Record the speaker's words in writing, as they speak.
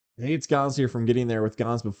Hey, it's Gaz here from Getting There with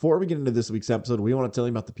Gaz. Before we get into this week's episode, we want to tell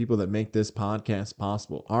you about the people that make this podcast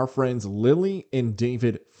possible. Our friends Lily and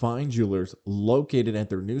David Fine Jewelers, located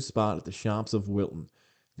at their new spot at the Shops of Wilton.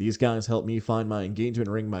 These guys helped me find my engagement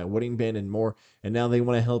ring, my wedding band, and more, and now they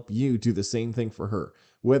want to help you do the same thing for her.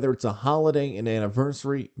 Whether it's a holiday, an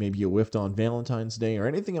anniversary, maybe you whiffed on Valentine's Day, or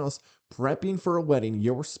anything else, prepping for a wedding,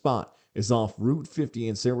 your spot is off Route 50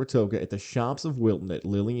 in Saratoga at the Shops of Wilton at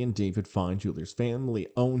Lily and David Fine Jewelers. Family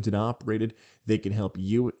owned and operated. They can help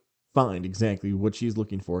you find exactly what she's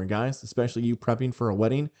looking for. And guys, especially you prepping for a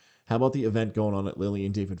wedding, how about the event going on at Lily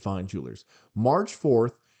and David Fine Jewelers? March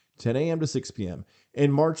 4th, 10 a.m. to 6 p.m.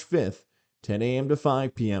 and March 5th, 10 a.m. to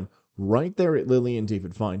 5 p.m. right there at Lily and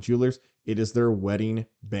David Fine Jewelers. It is their wedding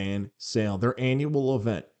band sale, their annual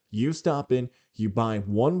event. You stop in, you buy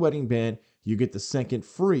one wedding band, you get the second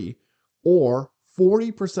free, or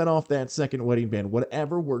 40% off that second wedding band,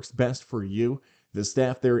 whatever works best for you. The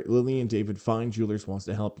staff there at Lily and David Fine Jewelers wants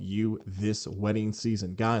to help you this wedding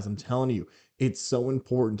season. Guys, I'm telling you, it's so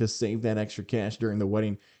important to save that extra cash during the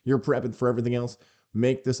wedding. You're prepping for everything else.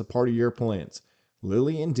 Make this a part of your plans.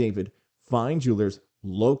 Lily and David Fine Jewelers,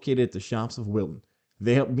 located at the Shops of Wilton.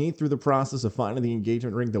 They helped me through the process of finding the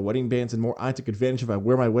engagement ring, the wedding bands, and more. I took advantage of it. I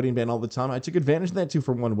wear my wedding band all the time. I took advantage of that too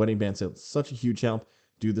for one wedding band sale. It's such a huge help.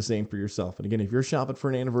 Do the same for yourself. And again, if you're shopping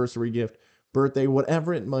for an anniversary gift, birthday,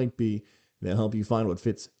 whatever it might be, they'll help you find what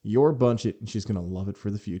fits your budget, and she's going to love it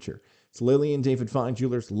for the future. It's Lily and David Fine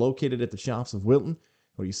Jewelers, located at the Shops of Wilton.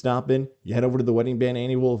 When you stop in, you head over to the Wedding Band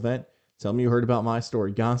annual event. Tell me you heard about my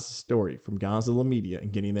story, Gaz's story, from Gazilla Media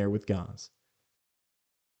and Getting There with Gaz.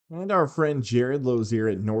 And our friend Jared Lozier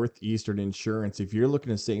at Northeastern Insurance. If you're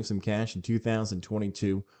looking to save some cash in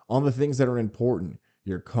 2022 on the things that are important,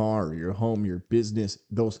 your car, your home, your business,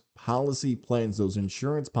 those policy plans, those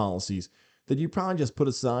insurance policies that you probably just put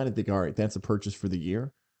aside and think, all right, that's a purchase for the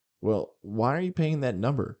year. Well, why are you paying that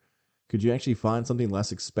number? Could you actually find something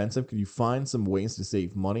less expensive? Could you find some ways to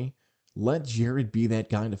save money? Let Jared be that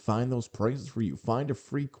guy to find those prices for you. Find a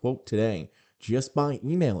free quote today just by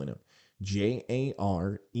emailing him.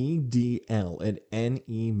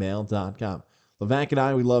 JAREDL@nemail.com. Levac and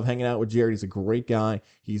I, we love hanging out with Jared. He's a great guy.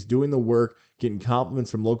 He's doing the work, getting compliments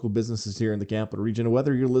from local businesses here in the capital region.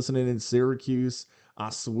 Whether you're listening in Syracuse,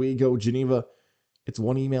 Oswego, Geneva, it's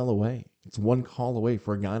one email away. It's one call away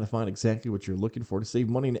for a guy to find exactly what you're looking for to save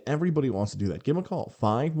money, and everybody wants to do that. Give him a call,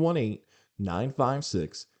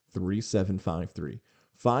 518-956-3753.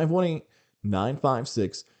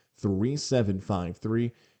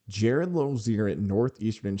 518-956-3753. Jared Lozier at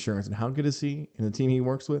Northeastern Insurance. And how good is he and the team he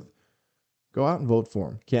works with? Go out and vote for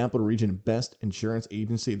him. Capital Region Best Insurance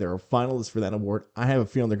Agency. They're a finalist for that award. I have a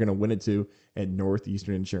feeling they're going to win it too at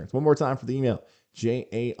Northeastern Insurance. One more time for the email.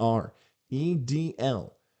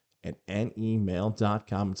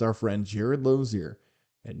 JAREDL@nemail.com. It's our friend Jared Lozier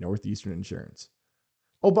at Northeastern Insurance.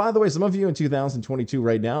 Oh, by the way, some of you in 2022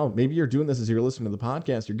 right now, maybe you're doing this as you're listening to the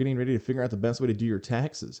podcast. You're getting ready to figure out the best way to do your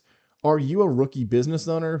taxes. Are you a rookie business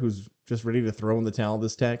owner who's just ready to throw in the towel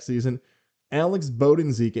this tax season? Alex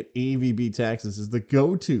Bodenziek at AVB Taxes is the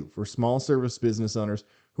go-to for small service business owners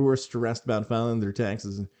who are stressed about filing their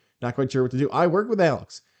taxes and not quite sure what to do. I work with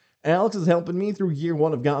Alex. Alex is helping me through year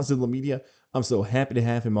one of Godzilla Media. I'm so happy to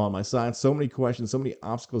have him on my side. So many questions, so many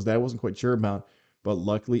obstacles that I wasn't quite sure about, but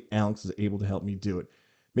luckily Alex is able to help me do it.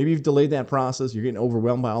 Maybe you've delayed that process. You're getting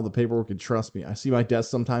overwhelmed by all the paperwork, and trust me, I see my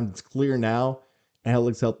desk sometimes. It's clear now.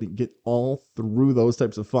 Alex helped me get all through those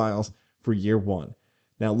types of files for year one.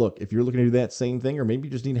 Now, look, if you're looking to do that same thing, or maybe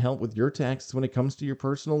you just need help with your taxes when it comes to your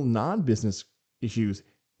personal non-business issues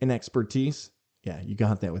and expertise, yeah, you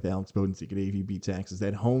got that with Alex Bodenziek at AVB Taxes.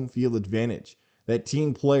 That home field advantage, that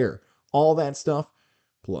team player, all that stuff,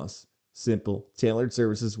 plus simple, tailored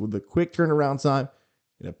services with a quick turnaround time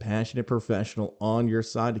and a passionate professional on your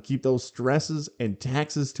side to keep those stresses and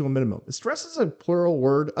taxes to a minimum. Is stress is a plural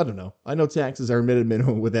word? I don't know. I know taxes are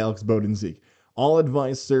minimum with Alex Bodenziek. All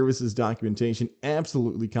advice, services, documentation,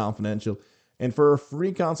 absolutely confidential. And for a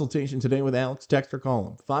free consultation today with Alex, text or call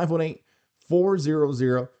him,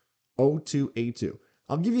 518-400-0282.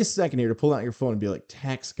 I'll give you a second here to pull out your phone and be like,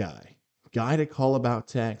 tax guy to call about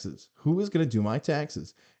taxes. Who is going to do my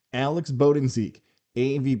taxes? Alex Bodenziek,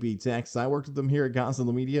 AVB Taxes. I worked with them here at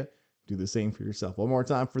Godzilla Media. Do the same for yourself. One more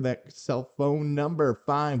time for that cell phone number,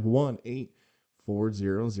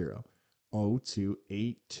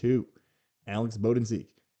 518-400-0282. Alex Bodenziek,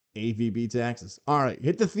 AVB Taxes. All right,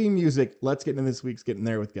 hit the theme music. Let's get into this week's Getting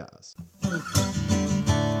There with Gaz. Getting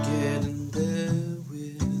there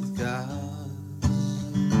with Gaz.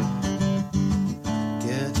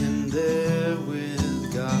 Getting there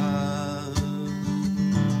with Gaz.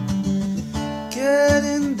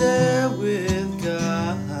 Getting there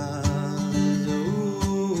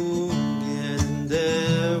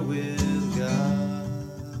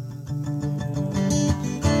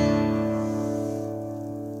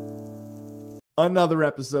Another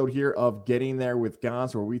episode here of Getting There with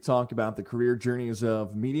Goss, where we talk about the career journeys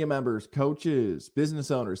of media members, coaches, business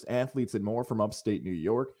owners, athletes, and more from upstate New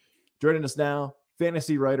York. Joining us now,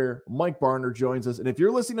 fantasy writer Mike Barner joins us. And if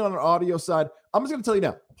you're listening on an audio side, I'm just going to tell you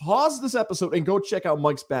now, pause this episode and go check out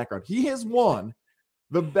Mike's background. He has won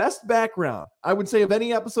the best background, I would say, of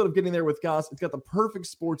any episode of Getting There with Goss. It's got the perfect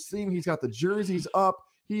sports theme. He's got the jerseys up.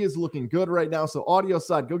 He is looking good right now. So audio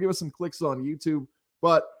side, go give us some clicks on YouTube.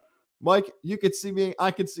 But Mike, you could see me. I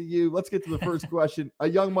could see you. Let's get to the first question. A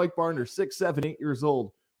young Mike Barner, 6, 7, 8 years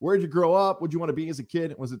old. Where'd you grow up? What'd you want to be as a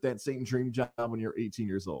kid? Was it that same dream job when you're 18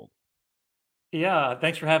 years old? Yeah,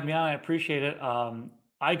 thanks for having me on. I appreciate it.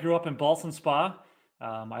 I grew up in Ballston Spa.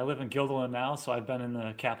 I live in Guilderland now, so I've been in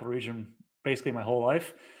the capital region basically my whole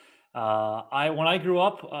life. When I grew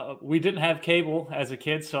up, we didn't have cable as a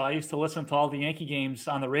kid, so I used to listen to all the Yankee games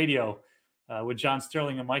on the radio with John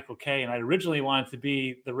Sterling and Michael Kay, and I originally wanted to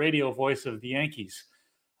be the radio voice of the Yankees.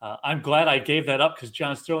 I'm glad I gave that up because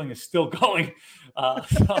John Sterling is still going.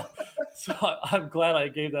 So I'm glad I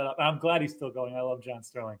gave that up. I'm glad he's still going. I love John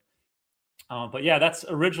Sterling. But yeah, that's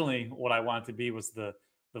originally what I wanted to be, was the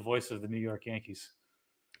voice of the New York Yankees.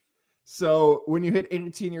 So when you hit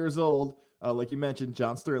 18 years old, like you mentioned,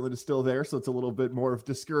 John Sterling is still there. So it's a little bit more of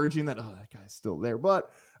discouraging that, that guy's still there.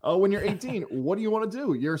 But when you're 18, what do you want to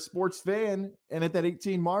do? You're a sports fan. And at that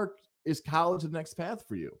 18 mark, is college the next path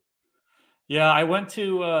for you? Yeah, I went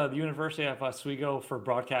to the University of Oswego for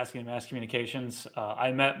broadcasting and mass communications.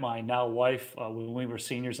 I met my now wife when we were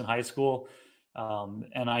seniors in high school.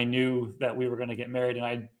 And I knew that we were going to get married.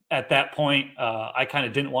 And at that point, I kind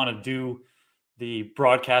of didn't want to do the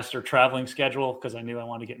broadcaster traveling schedule because I knew I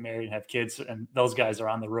wanted to get married and have kids. And those guys are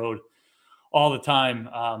on the road all the time.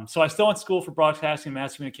 So I still went to school for broadcasting and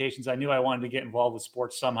mass communications. I knew I wanted to get involved with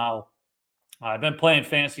sports somehow. I've been playing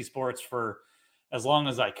fantasy sports for as long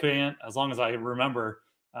as I can, as long as I remember.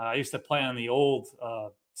 I used to play on the old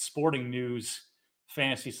sporting news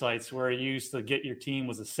fantasy sites where you used to get your team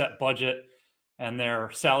was a set budget and their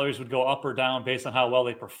salaries would go up or down based on how well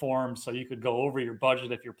they performed. So you could go over your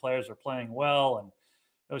budget if your players were playing well. And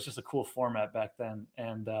it was just a cool format back then.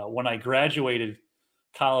 And when I graduated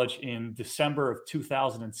college in December of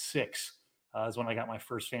 2006 is when I got my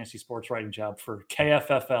first fantasy sports writing job for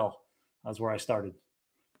KFFL. That's where I started.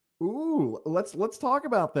 Ooh, let's talk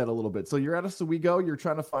about that a little bit. So you're at Oswego, you're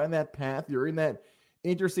trying to find that path. You're in that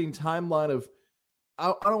interesting timeline of,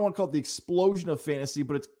 I don't want to call it the explosion of fantasy,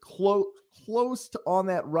 but it's close to on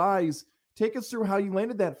that rise. Take us through how you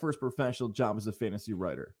landed that first professional job as a fantasy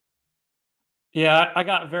writer. Yeah, I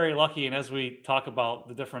got very lucky. And as we talk about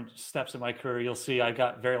the different steps in my career, you'll see I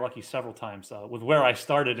got very lucky several times with where I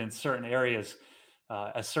started in certain areas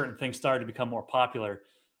as certain things started to become more popular.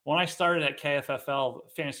 When I started at KFFL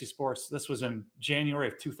Fantasy Sports, this was in January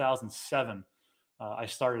of 2007. I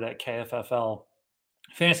started at KFFL.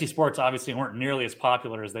 Fantasy sports obviously weren't nearly as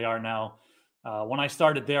popular as they are now. When I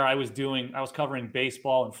started there, I was covering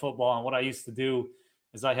baseball and football. And what I used to do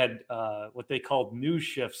is I had what they called news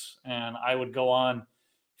shifts. And I would go on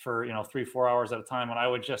for, 3-4 hours at a time. And I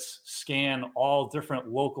would just scan all different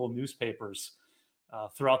local newspapers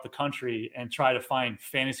throughout the country and try to find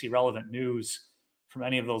fantasy relevant news from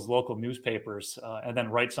any of those local newspapers and then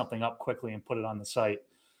write something up quickly and put it on the site.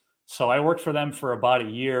 So I worked for them for about a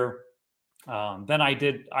year. Then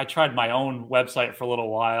I tried my own website for a little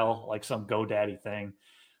while, like some GoDaddy thing.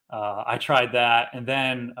 I tried that. And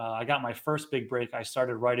then I got my first big break. I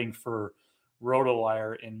started writing for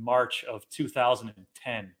RotoWire in March of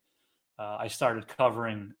 2010. I started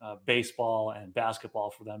covering baseball and basketball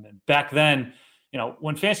for them. And back then,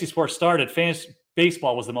 when fantasy sports started,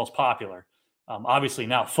 baseball was the most popular. Obviously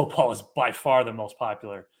now football is by far the most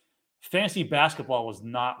popular. Fantasy basketball was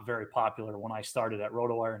not very popular when I started at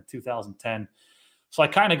RotoWire in 2010. So I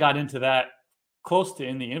kind of got into that close to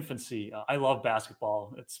in the infancy. I love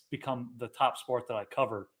basketball. It's become the top sport that I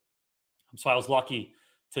cover. So I was lucky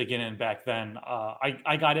to get in back then.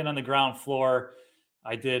 I got in on the ground floor.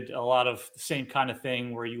 I did a lot of the same kind of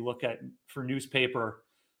thing where you look at for newspaper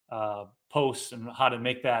posts and how to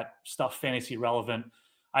make that stuff fantasy relevant.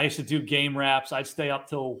 I used to do game wraps. I'd stay up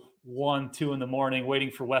till 1, 2 in the morning waiting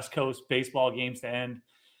for West Coast baseball games to end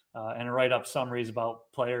and write up summaries about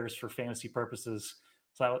players for fantasy purposes.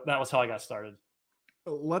 So that was how I got started.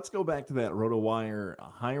 Let's go back to that RotoWire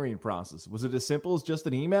hiring process. Was it as simple as just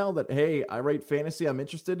an email that, hey, I write fantasy, I'm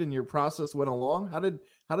interested, and your process went along? How did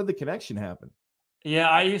the connection happen? Yeah,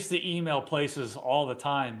 I used to email places all the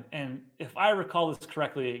time. And if I recall this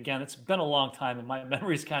correctly, again, it's been a long time and my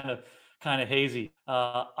memory's kind of hazy.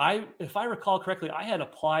 If I recall correctly, I had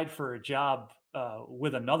applied for a job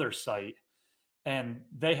with another site and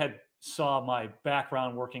they had saw my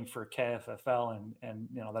background working for KFFL and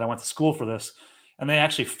that I went to school for this, and they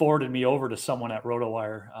actually forwarded me over to someone at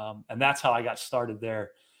RotoWire, and that's how I got started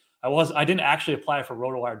there. I didn't actually apply for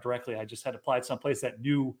RotoWire directly. I just had applied someplace that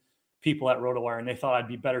knew people at RotoWire, and they thought I'd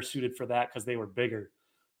be better suited for that because they were bigger.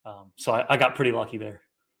 So I got pretty lucky there.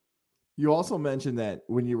 You also mentioned that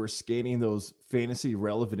when you were scanning those fantasy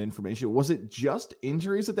relevant information, was it just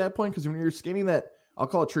injuries at that point? Because when you're scanning that, I'll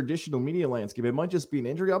call it traditional media landscape, it might just be an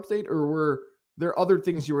injury update, or were there other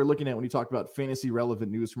things you were looking at when you talked about fantasy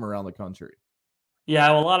relevant news from around the country? Yeah,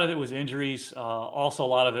 well, a lot of it was injuries. Also, a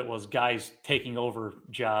lot of it was guys taking over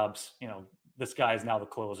jobs. This guy is now the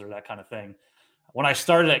closer, that kind of thing. When I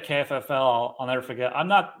started at KFFL, I'll never forget, I'm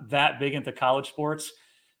not that big into college sports.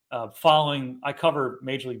 I cover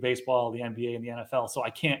Major League Baseball, the NBA, and the NFL, so I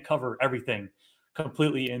can't cover everything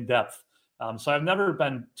completely in depth. So I've never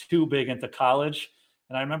been too big into college.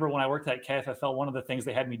 And I remember when I worked at KFFL, one of the things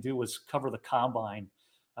they had me do was cover the combine.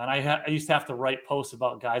 And I used to have to write posts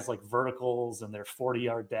about guys like verticals and their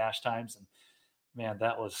 40-yard dash times. And man,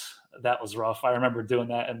 that was rough. I remember doing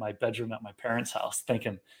that in my bedroom at my parents' house,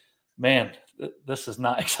 thinking, man, this is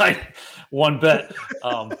not exciting one bit.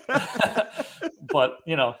 But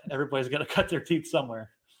everybody's got to cut their teeth somewhere.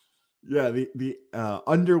 Yeah, the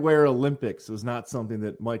underwear Olympics was not something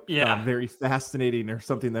that Mike found very fascinating or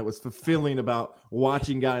something that was fulfilling about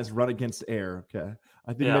watching guys run against air. Okay,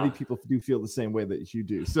 I think many people do feel the same way that you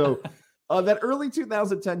do. So that early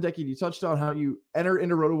 2010 decade, you touched on how you enter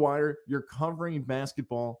into RotoWire. You're covering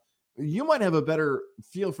basketball. You might have a better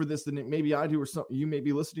feel for this than maybe I do, or something you may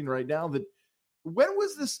be listening right now. That when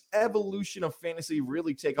was this evolution of fantasy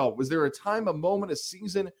really take off? Was there a time, a moment, a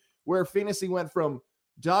season where fantasy went from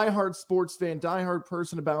diehard sports fan, diehard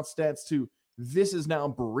person about stats to this is now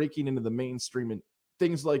breaking into the mainstream and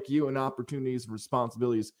things like you and opportunities and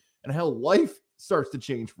responsibilities and how life starts to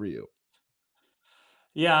change for you?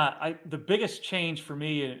 Yeah, the biggest change for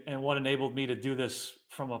me and what enabled me to do this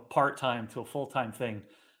from a part-time to a full-time thing,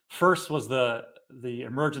 first was the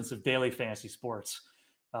emergence of daily fantasy sports.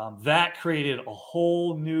 That created a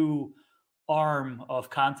whole new arm of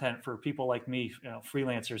content for people like me,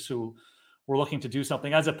 freelancers who were looking to do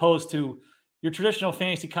something, as opposed to your traditional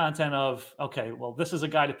fantasy content of, okay, well, this is a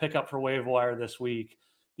guy to pick up for waiver wire this week.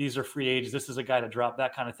 These are free agents. This is a guy to drop,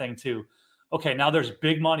 that kind of thing too. Okay, now there's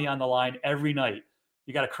big money on the line every night.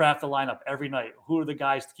 You got to craft the lineup every night. Who are the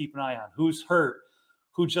guys to keep an eye on? Who's hurt?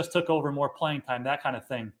 Who just took over more playing time? That kind of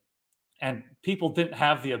thing. And people didn't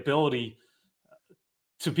have the ability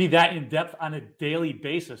to be that in depth on a daily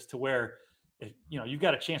basis to where, you've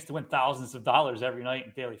got a chance to win thousands of dollars every night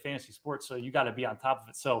in daily fantasy sports. So you got to be on top of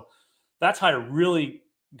it. So that's how I really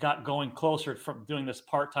got going closer from doing this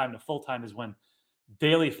part-time to full-time, is when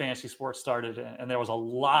daily fantasy sports started, and there was a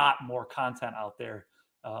lot more content out there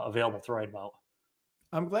available to write about.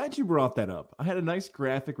 I'm glad you brought that up. I had a nice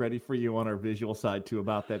graphic ready for you on our visual side too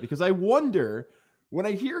about that, because I wonder, when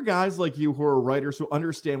I hear guys like you who are writers who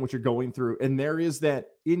understand what you're going through, and there is that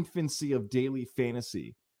infancy of daily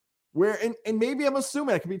fantasy where, and maybe I'm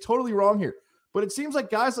assuming, I could be totally wrong here, but it seems like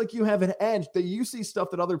guys like you have an edge that you see stuff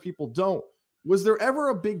that other people don't. Was there ever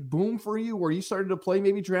a big boom for you where you started to play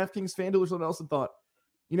maybe DraftKings, FanDuel, or something else and thought,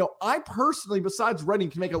 I personally, besides writing,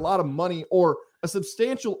 can make a lot of money or a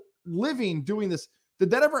substantial living doing this? Did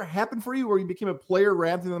that ever happen for you where you became a player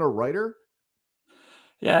rather than a writer?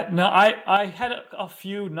 Yeah, no, I had a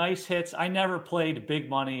few nice hits. I never played big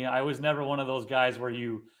money. I was never one of those guys where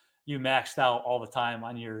you maxed out all the time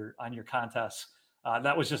on your contests.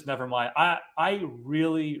 That was just never I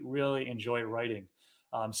really, really enjoy writing.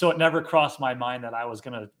 So it never crossed my mind that I was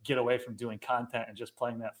going to get away from doing content and just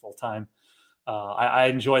playing that full time. I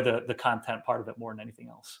enjoy the content part of it more than anything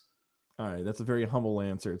else. All right, that's a very humble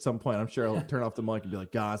answer. At some point, I'm sure I'll turn off the mic and be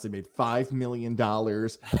like, guys, they made $5 million.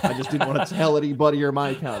 I just didn't want to tell anybody or my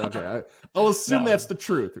account. Okay, I'll assume that's the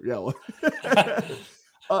truth. Yeah.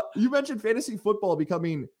 You mentioned fantasy football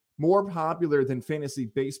becoming more popular than fantasy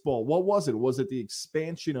baseball. What was it? Was it the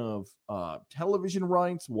expansion of television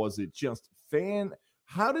rights? Was it just fan?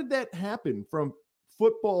 How did that happen from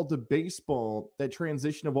football to baseball, that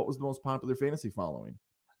transition of what was the most popular fantasy following?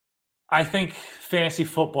 I think fantasy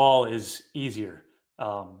football is easier.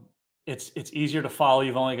 It's easier to follow.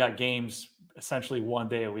 You've only got games essentially one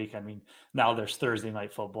day a week. I mean, now there's Thursday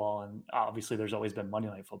night football, and obviously there's always been Monday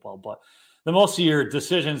night football, but the most of your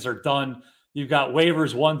decisions are done. You've got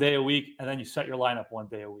waivers one day a week, and then you set your lineup one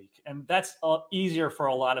day a week. And that's easier for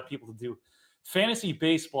a lot of people to do. Fantasy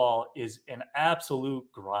baseball is an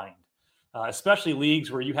absolute grind, especially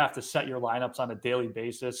leagues where you have to set your lineups on a daily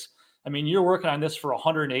basis. I mean, you're working on this for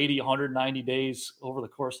 180, 190 days over the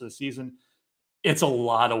course of the season. it's a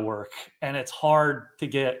lot of work, and it's hard to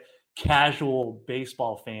get casual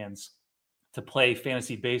baseball fans to play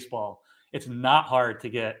fantasy baseball. It's not hard to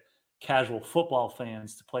get casual football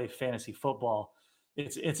fans to play fantasy football.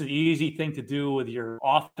 It's an easy thing to do with your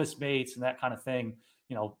office mates and that kind of thing.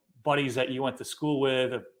 Buddies that you went to school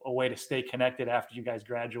with, a way to stay connected after you guys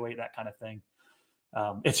graduate, that kind of thing.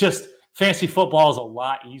 It's just fantasy football is a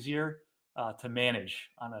lot easier to manage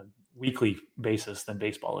on a weekly basis than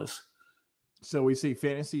baseball is. So we see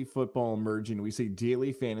fantasy football emerging. We see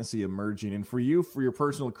daily fantasy emerging. And for you, for your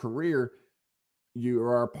personal career, you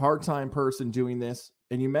are a part-time person doing this.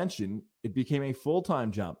 And you mentioned it became a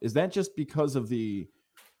full-time job. Is that just because of the,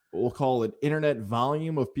 we'll call it, internet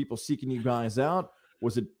volume of people seeking you guys out?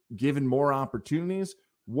 Was it given more opportunities?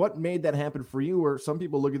 What made that happen for you? Where some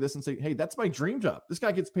people look at this and say, hey, that's my dream job. This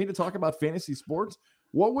guy gets paid to talk about fantasy sports.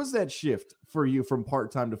 What was that shift for you from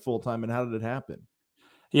part-time to full-time, and how did it happen?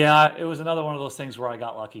 Yeah, it was another one of those things where I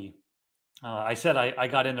got lucky. I said I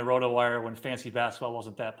got into RotoWire when fantasy basketball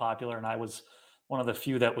wasn't that popular, and I was one of the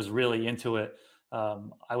few that was really into it.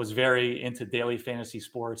 I was very into daily fantasy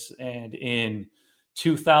sports, and in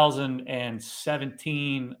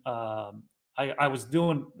 2017, I was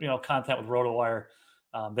doing content with RotoWire.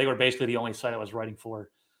 They were basically the only site I was writing for.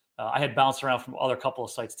 I had bounced around from other couple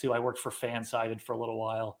of sites too. I worked for Fansided for a little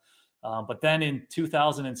while. But then in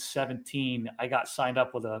 2017, I got signed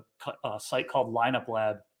up with a site called Lineup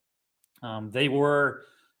Lab. They were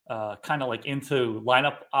kind of like into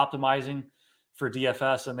lineup optimizing for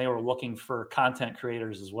DFS, and they were looking for content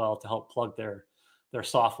creators as well to help plug their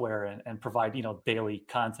software and provide daily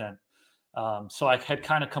content. So I had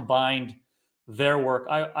kind of combined their work.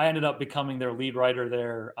 I ended up becoming their lead writer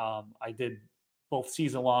there. I did both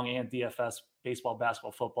season long and DFS, baseball,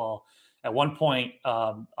 basketball, football. At one point,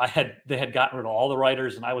 they had gotten rid of all the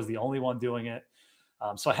writers, and I was the only one doing it.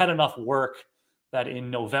 So I had enough work that in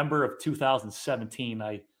November of 2017,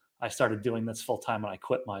 I started doing this full time, and I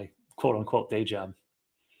quit my quote unquote day job.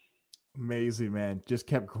 Amazing, man. Just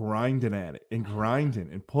kept grinding at it and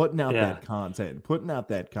grinding and putting out that content.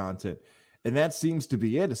 And that seems to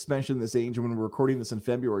be it, especially in this age when we're recording this in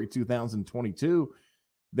February 2022,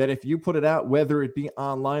 that if you put it out, whether it be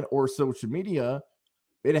online or social media,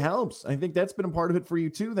 it helps. I think that's been a part of it for you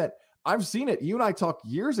too, that I've seen it. You and I talked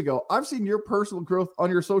years ago. I've seen your personal growth on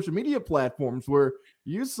your social media platforms where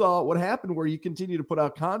you saw what happened, where you continue to put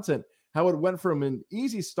out content, how it went from an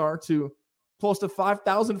easy start to close to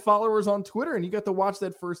 5,000 followers on Twitter. And you got to watch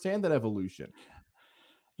that firsthand, that evolution.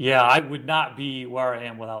 Yeah, I would not be where I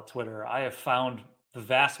am without Twitter. I have found the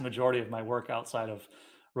vast majority of my work outside of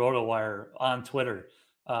RotoWire on Twitter.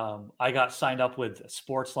 I got signed up with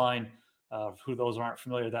Sportsline. Who those aren't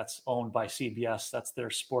familiar, that's owned by CBS. That's their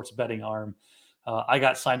sports betting arm. I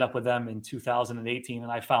got signed up with them in 2018,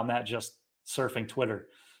 and I found that just surfing Twitter.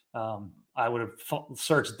 I would have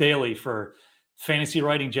searched daily for fantasy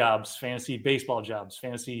writing jobs, fantasy baseball jobs,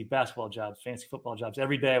 fantasy basketball jobs, fantasy football jobs.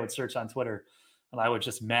 Every day I would search on Twitter, and I would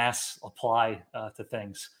just mass apply to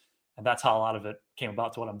things. And that's how a lot of it came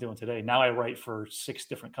about to what I'm doing today. Now I write for 6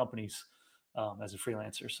 different companies as a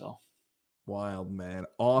freelancer. So. Wild, man.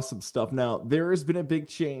 Awesome stuff. Now, there has been a big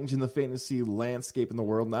change in the fantasy landscape in the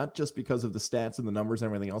world, not just because of the stats and the numbers and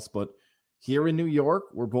everything else, but here in New York,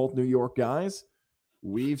 we're both New York guys.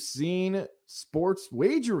 We've seen sports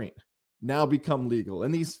wagering now become legal.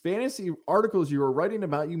 And these fantasy articles you were writing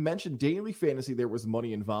about, you mentioned daily fantasy, there was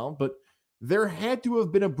money involved, but there had to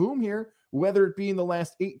have been a boom here, whether it be in the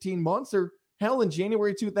last 18 months or hell in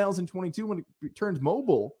January 2022 when it turned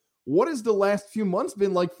mobile. What has the last few months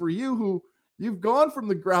been like for you, who you've gone from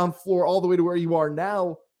the ground floor all the way to where you are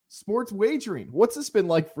now, sports wagering? What's this been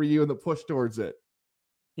like for you and the push towards it?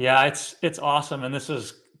 Yeah, it's awesome. And this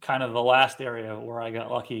is kind of the last area where I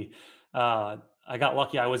got lucky. I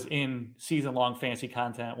was in season-long fantasy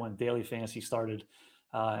content when daily fantasy started.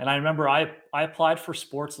 And I remember I applied for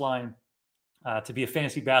Sportsline to be a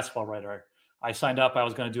fantasy basketball writer. I signed up. I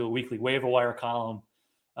was going to do a weekly waiver wire column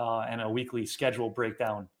and a weekly schedule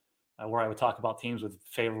breakdown where I would talk about teams with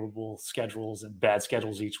favorable schedules and bad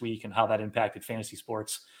schedules each week and how that impacted fantasy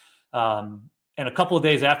sports. And a couple of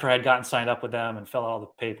days after I had gotten signed up with them and filled out all the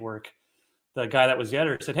paperwork, the guy that was the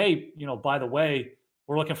editor said, hey, by the way,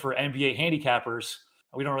 we're looking for NBA handicappers.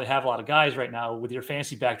 We don't really have a lot of guys right now. With your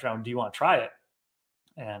fantasy background, do you want to try it?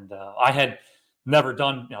 And I had never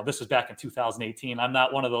done, this was back in 2018. I'm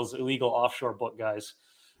not one of those illegal offshore book guys.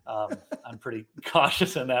 I'm pretty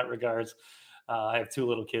cautious in that regards. I have 2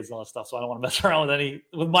 little kids and all that stuff, so I don't want to mess around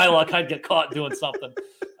with my luck, I'd get caught doing something.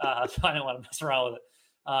 So I didn't want to mess around with it.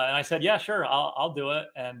 And I said, yeah, sure, I'll do it.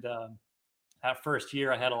 And that first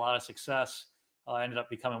year I had a lot of success. I ended up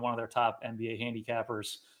becoming one of their top NBA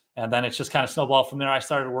handicappers. And then it's just kind of snowballed from there. I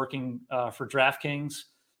started working for DraftKings.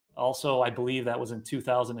 Also, I believe that was in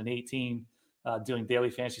 2018, doing daily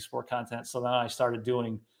fantasy sport content. So then I started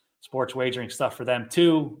doing sports wagering stuff for them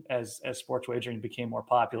too, as sports wagering became more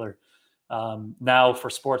popular. Now for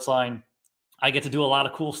Sportsline, I get to do a lot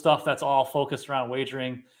of cool stuff that's all focused around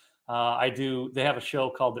wagering. They have a show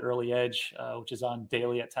called The Early Edge, which is on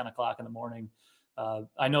daily at 10 o'clock in the morning.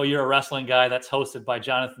 I know you're a wrestling guy. That's hosted by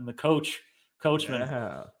Jonathan the Coachman.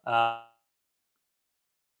 Yeah.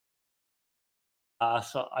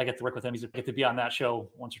 So I get to work with him. I get to be on that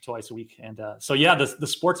show once or twice a week. And so, yeah, the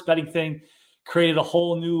sports betting thing created a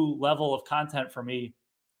whole new level of content for me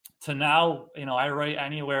to now, I write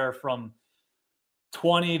anywhere from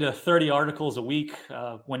 20 to 30 articles a week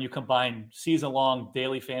when you combine season-long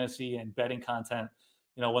daily fantasy and betting content.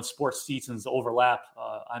 When sports seasons overlap,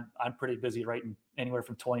 I'm pretty busy writing anywhere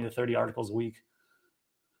from 20 to 30 articles a week.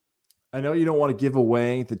 I know you don't want to give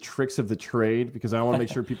away the tricks of the trade because I want to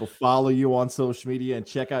make sure people follow you on social media and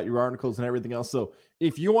check out your articles and everything else. So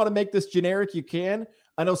if you want to make this generic, you can.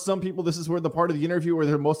 I know some people, this is where the part of the interview where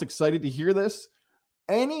they're most excited to hear this.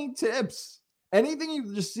 Any tips, anything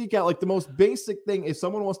you just seek out, like the most basic thing, if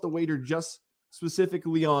someone wants to wager just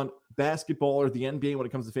specifically on basketball or the NBA when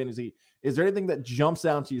it comes to fantasy, is there anything that jumps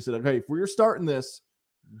out to you? So that, hey, if we're starting this,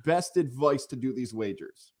 best advice to do these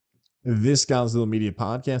wagers? This Godzilla Media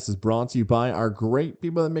podcast is brought to you by our great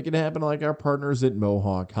people that make it happen, like our partners at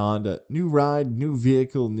Mohawk Honda. New ride, new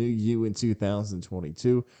vehicle, new you in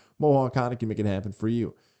 2022. Mohawk Honda can make it happen for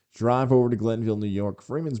you. Drive over to Glenville, New York,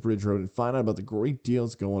 Freeman's Bridge Road, and find out about the great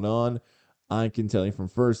deals going on. I can tell you from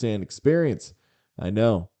firsthand experience. I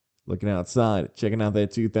know. Looking outside, checking out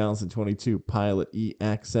that 2022 Pilot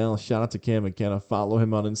EXL. Shout out to Cam McKenna. Follow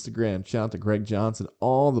him on Instagram. Shout out to Greg Johnson.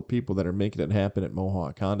 All the people that are making it happen at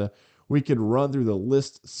Mohawk Honda. We could run through the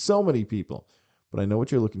list, so many people. But I know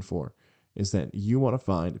what you're looking for is that you want to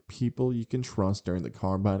find people you can trust during the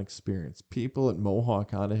car buying experience. People at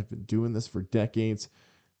Mohawk Honda have been doing this for decades.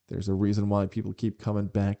 There's a reason why people keep coming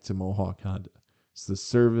back to Mohawk Honda. It's the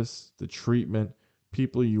service, the treatment,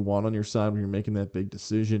 people you want on your side when you're making that big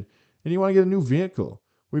decision, and you want to get a new vehicle.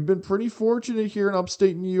 We've been pretty fortunate here in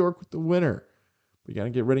upstate New York with the winter. We got to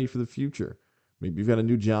get ready for the future. Maybe you've got a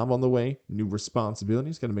new job on the way, new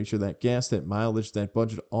responsibilities. Got to make sure that gas, that mileage, that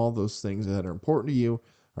budget, all those things that are important to you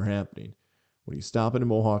are happening. When you stop into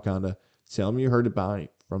Mohawk Honda, tell them you heard about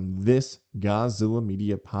it from this Godzilla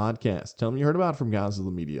Media podcast. Tell them you heard about it from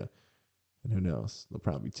Godzilla Media. And who knows, they'll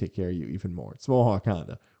probably take care of you even more. It's Mohawk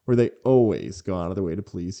Honda, where they always go out of their way to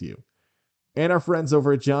please you. And our friends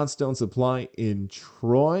over at Johnstone Supply in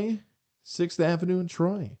Troy, 6th Avenue in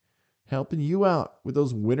Troy, helping you out with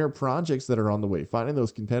those winter projects that are on the way, finding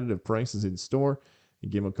those competitive prices in store.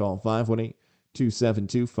 And give them a call,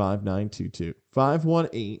 518-272-5922.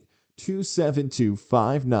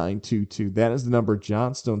 518-272-5922. That is the number,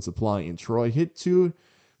 Johnstone Supply in Troy. Hit 2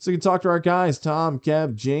 so you can talk to our guys, Tom,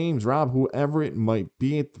 Kev, James, Rob, whoever it might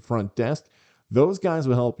be at the front desk. Those guys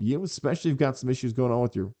will help you, especially if you've got some issues going on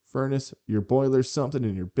with your furnace, your boiler, something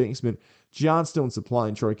in your basement. Johnstone Supply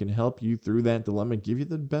in Troy can help you through that dilemma and give you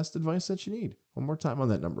the best advice that you need. One more time on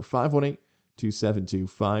that number,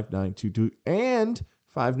 518-272-5922 and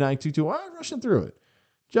 5922. I'm rushing through it.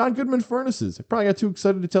 John Goodman Furnaces. I probably got too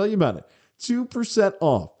excited to tell you about it. 2%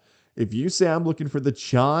 off. If you say I'm looking for the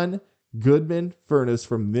John Goodman Furnace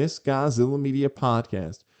from this Godzilla Media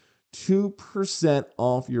podcast, 2%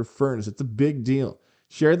 off your furnace. It's a big deal.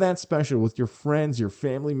 Share that special with your friends, your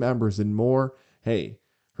family members, and more. Hey,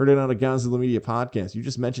 heard it on a Godzilla Media podcast. You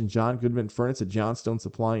just mentioned John Goodman Furnace at Johnstone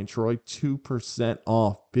Supply in Troy. 2%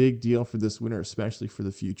 off. Big deal for this winter, especially for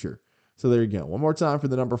the future. So there you go. One more time for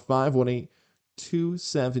the number,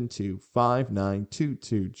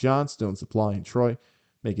 518-272-5922. Johnstone Supply in Troy,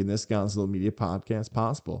 making this Godzilla Media podcast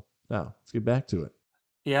possible. Now, let's get back to it.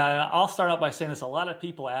 Yeah, I'll start out by saying this. A lot of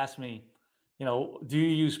people ask me, do you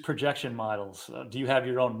use projection models? Do you have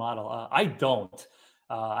your own model? I don't.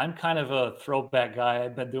 I'm kind of a throwback guy.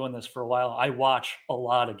 I've been doing this for a while. I watch a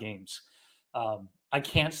lot of games. I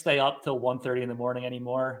can't stay up till 1:30 in the morning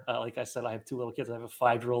anymore. Like I said, I have two little kids. I have a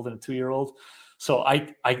 5-year-old and a 2-year-old. So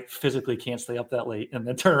I physically can't stay up that late and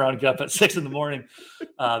then turn around and get up at 6 in the morning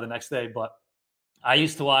the next day. But I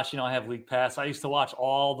used to watch, I have League Pass. I used to watch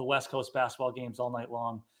all the West Coast basketball games all night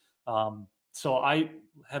long. So I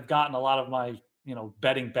have gotten a lot of my,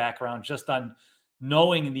 betting background just on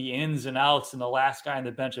knowing the ins and outs and the last guy on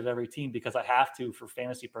the bench of every team because I have to for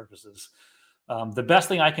fantasy purposes. The best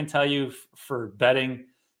thing I can tell you for betting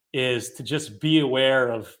is to just be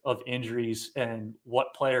aware of injuries and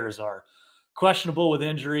what players are questionable with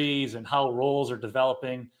injuries and how roles are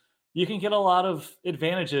developing, you can get a lot of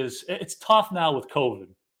advantages. It's tough now with COVID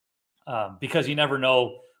because you never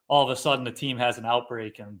know. All of a sudden, the team has an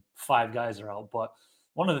outbreak and 5 guys are out. But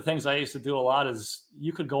one of the things I used to do a lot is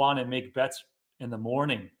you could go on and make bets in the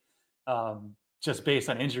morning just based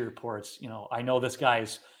on injury reports. I know this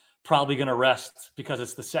guy's probably going to rest because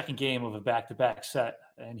it's the second game of a back-to-back set,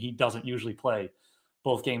 and he doesn't usually play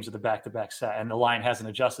both games of the back-to-back set, and the line hasn't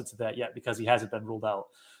adjusted to that yet because he hasn't been ruled out.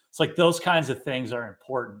 It's like those kinds of things are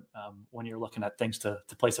important when you're looking at things to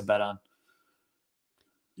place a bet on.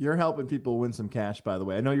 You're helping people win some cash, by the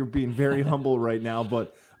way. I know you're being very humble right now,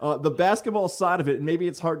 but the basketball side of it, maybe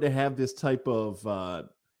it's hard to have this type of, I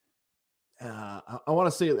want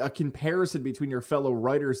to say a comparison between your fellow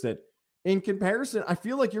writers that in comparison, I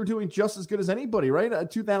feel like you're doing just as good as anybody, right? A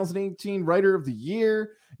 2018 Writer of the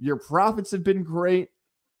Year. Your profits have been great.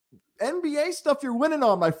 NBA stuff you're winning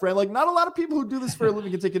on, my friend. Like, not a lot of people who do this for a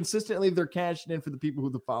living can say consistently they're cashing in for the people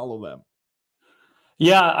who follow them.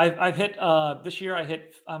 Yeah, I've hit this year.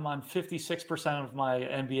 I'm on 56% of my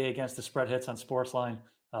NBA against the spread hits on Sportsline.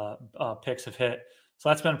 Picks have hit, so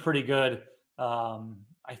that's been pretty good.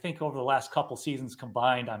 I think over the last couple seasons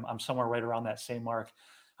combined, I'm somewhere right around that same mark.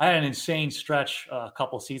 I had an insane stretch a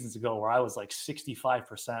couple seasons ago where I was like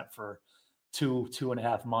 65% for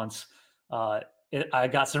 2.5 months. I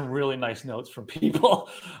got some really nice notes from people.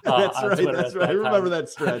 That's right. I remember that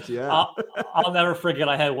stretch. Yeah. I'll never forget.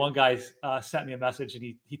 I had one guy sent me a message and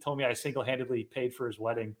he told me I single-handedly paid for his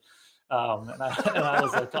wedding. And I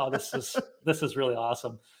was like, oh, this is really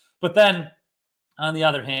awesome. But then on the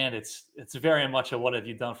other hand, it's very much a what have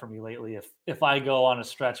you done for me lately? If I go on a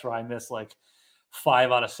stretch where I miss like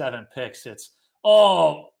 5 out of 7 picks, it's,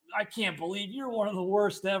 oh, I can't believe you're one of the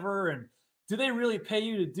worst ever. And do they really pay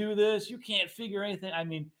you to do this? You can't figure anything. I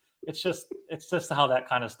mean, it's just how that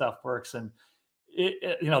kind of stuff works. And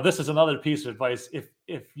this is another piece of advice.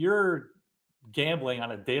 If you're gambling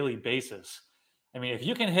on a daily basis, I mean, if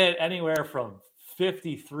you can hit anywhere from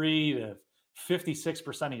 53 to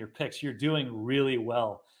 56% of your picks, you're doing really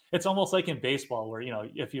well. It's almost like in baseball where,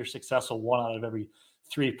 if you're successful 1 out of every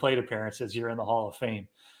 3 plate appearances, you're in the Hall of Fame.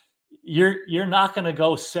 You're not going to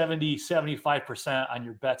go 70, 75% on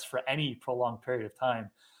your bets for any prolonged period of time.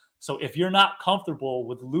 So if you're not comfortable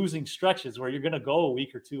with losing stretches where you're going to go a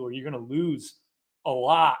week or 2, or you're going to lose a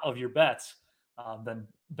lot of your bets, then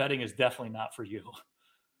betting is definitely not for you.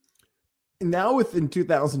 Now within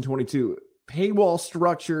 2022, paywall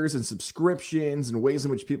structures and subscriptions and ways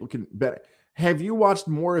in which people can bet. Have you watched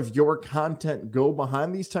more of your content go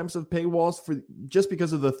behind these types of paywalls for just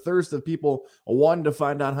because of the thirst of people wanting to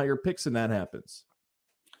find out how your picks and that happens?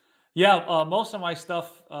 Yeah, most of my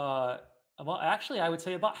stuff, actually, I would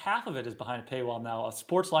say about half of it is behind a paywall now.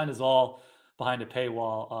 Sportsline is all behind a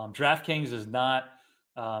paywall. DraftKings is not.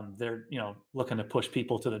 They're looking to push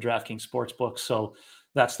people to the DraftKings sportsbook, so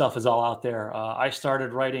that stuff is all out there. I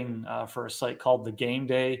started writing for a site called The Game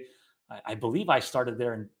Day. I believe I started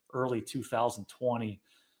there in early 2020.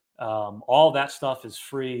 All that stuff is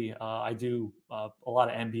free. I do a lot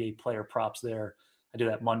of NBA player props there. I do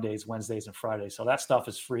that Mondays, Wednesdays, and Fridays. So that stuff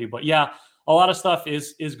is free. But yeah, a lot of stuff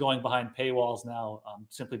is going behind paywalls now,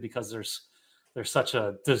 simply because there's such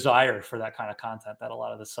a desire for that kind of content that a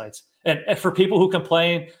lot of the sites. And for people who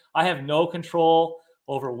complain, I have no control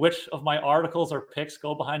over which of my articles or picks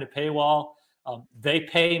go behind a paywall. They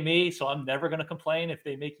pay me, so I'm never going to complain if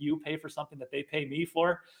they make you pay for something that they pay me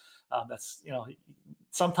for. That's,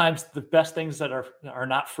 sometimes the best things that are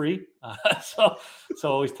not free. So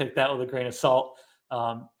always take that with a grain of salt.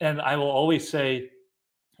 And I will always say,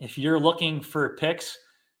 if you're looking for picks,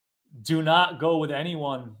 do not go with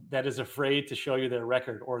anyone that is afraid to show you their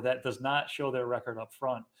record or that does not show their record up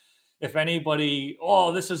front. If anybody,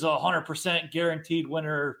 this is 100% guaranteed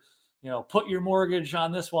winner, put your mortgage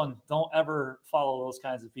on this one. Don't ever follow those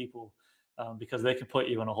kinds of people because they can put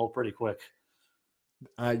you in a hole pretty quick.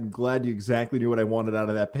 I'm glad you exactly knew what I wanted out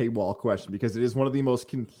of that paywall question, because it is one of the most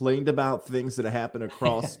complained about things that happen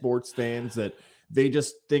across sports fans, that they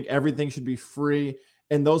just think everything should be free.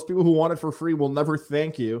 And those people who want it for free will never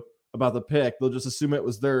thank you about the pick. They'll just assume it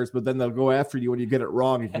was theirs, but then they'll go after you when you get it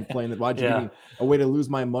wrong and complain that why'd you give me a way to lose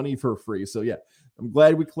my money for free. So yeah, I'm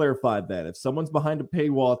glad we clarified that. If someone's behind a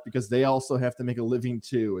paywall, it's because they also have to make a living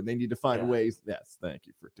too, and they need to find ways. Yes, thank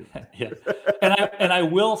you for doing that. Yeah, and I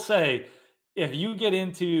will say, if you get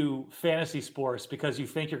into fantasy sports because you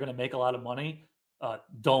think you're going to make a lot of money,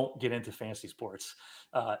 don't get into fantasy sports.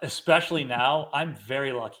 Especially now, I'm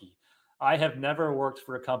very lucky. I have never worked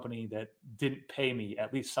for a company that didn't pay me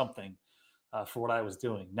at least something for what I was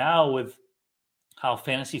doing. Now, with how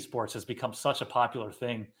fantasy sports has become such a popular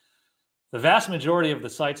thing, the vast majority of the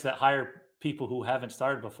sites that hire people who haven't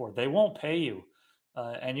started before, they won't pay you,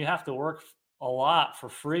 and you have to work a lot for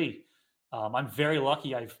free. I'm very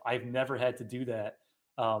lucky. I've never had to do that.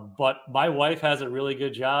 But my wife has a really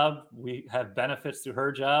good job. We have benefits through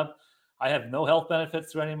her job. I have no health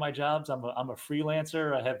benefits through any of my jobs. I'm a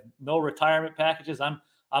freelancer. I have no retirement packages. I'm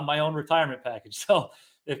my own retirement package. So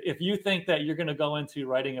if you think that you're going to go into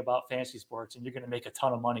writing about fantasy sports and you're going to make a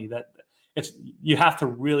ton of money, you have to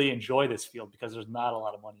really enjoy this field because there's not a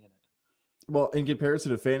lot of money in it. Well, in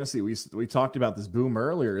comparison to fantasy, we talked about this boom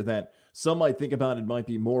earlier that some might think about it might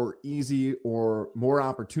be more easy or more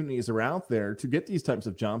opportunities are out there to get these types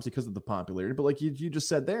of jobs because of the popularity. But like you just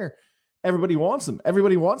said there, everybody wants them.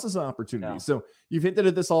 Everybody wants this opportunity. Yeah. So you've hinted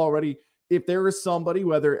at this already. If there is somebody,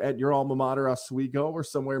 whether at your alma mater, Oswego, or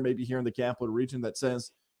somewhere maybe here in the capital region that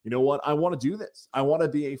says, you know what, I want to do this. I want to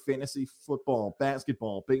be a fantasy football,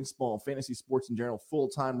 basketball, baseball, fantasy sports in general,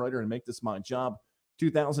 full-time writer and make this my job.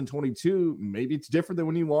 2022, maybe it's different than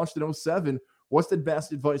when you launched in 07. What's the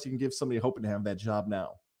best advice you can give somebody hoping to have that job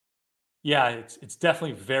now? Yeah, it's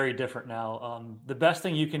definitely very different now. The best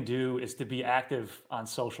thing you can do is to be active on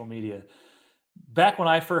social media. Back when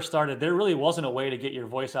I first started, there really wasn't a way to get your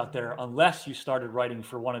voice out there unless you started writing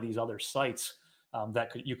for one of these other sites that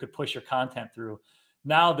you could push your content through.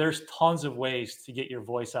 Now there's tons of ways to get your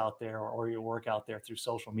voice out there or your work out there through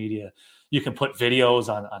social media. You can put videos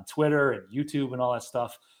on Twitter and YouTube and all that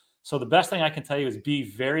stuff. So the best thing I can tell you is be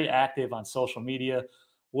very active on social media.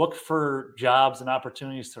 Look for jobs and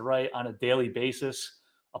opportunities to write on a daily basis.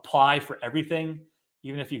 Apply for everything,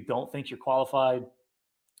 even if you don't think you're qualified.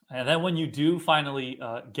 And then when you do finally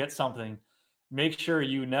get something, make sure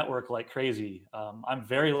you network like crazy. I'm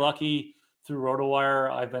very lucky through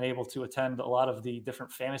RotoWire. I've been able to attend a lot of the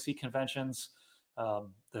different fantasy conventions,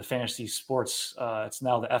 the fantasy sports. It's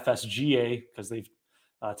now the FSGA because they've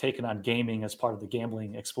taken on gaming as part of the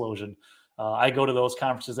gambling explosion. I go to those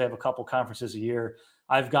conferences. They have a couple conferences a year.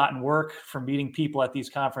 I've gotten work from meeting people at these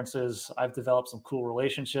conferences. I've developed some cool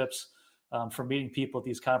relationships from meeting people at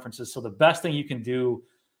these conferences. So the best thing you can do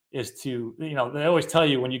is to, they always tell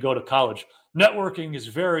you when you go to college, networking is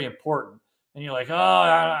very important. And you're like, oh,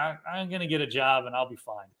 I'm going to get a job and I'll be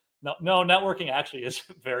fine. No, networking actually is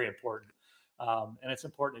very important. And it's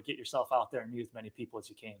important to get yourself out there and meet as many people as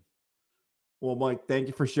you can. Well, Mike, thank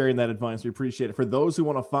you for sharing that advice. We appreciate it. For those who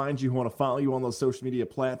want to find you, who want to follow you on those social media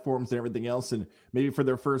platforms and everything else, and maybe for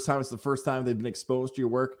their first time, it's the first time they've been exposed to your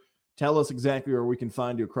work, tell us exactly where we can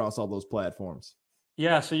find you across all those platforms.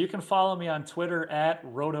 Yeah, so you can follow me on Twitter at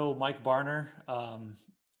Roto Mike Barner.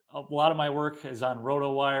 A lot of my work is on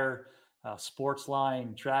RotoWire,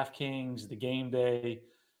 Sportsline, DraftKings, The Game Day.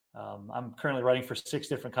 I'm currently writing for 6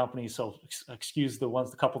 different companies, so excuse the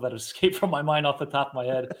couple that escaped from my mind off the top of my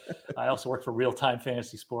head. I also work for Real Time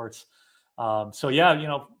Fantasy Sports. So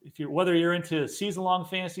yeah, whether you're into season-long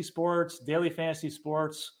fantasy sports, daily fantasy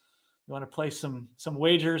sports, you want to play some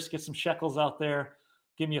wagers, get some shekels out there,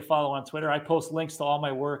 give me a follow on Twitter. I post links to all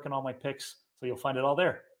my work and all my picks, so you'll find it all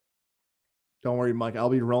there. Don't worry, Mike. I'll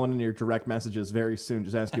be rolling in your direct messages very soon.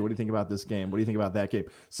 Just ask you, what do you think about this game? What do you think about that game?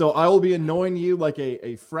 So I will be annoying you like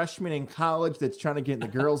a freshman in college that's trying to get in the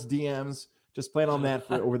girls' DMs. Just plan on that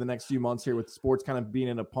for over the next few months here with sports kind of being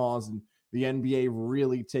in a pause and the NBA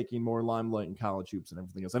really taking more limelight in college hoops and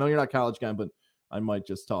everything else. I know you're not a college guy, but I might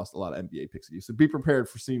just toss a lot of NBA picks at you. So be prepared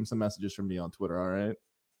for seeing some messages from me on Twitter, all right?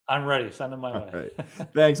 I'm ready. Send them my way. All right.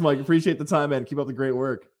 Thanks, Mike. Appreciate the time, man. Keep up the great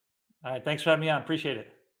work. All right. Thanks for having me on. Appreciate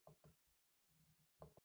it.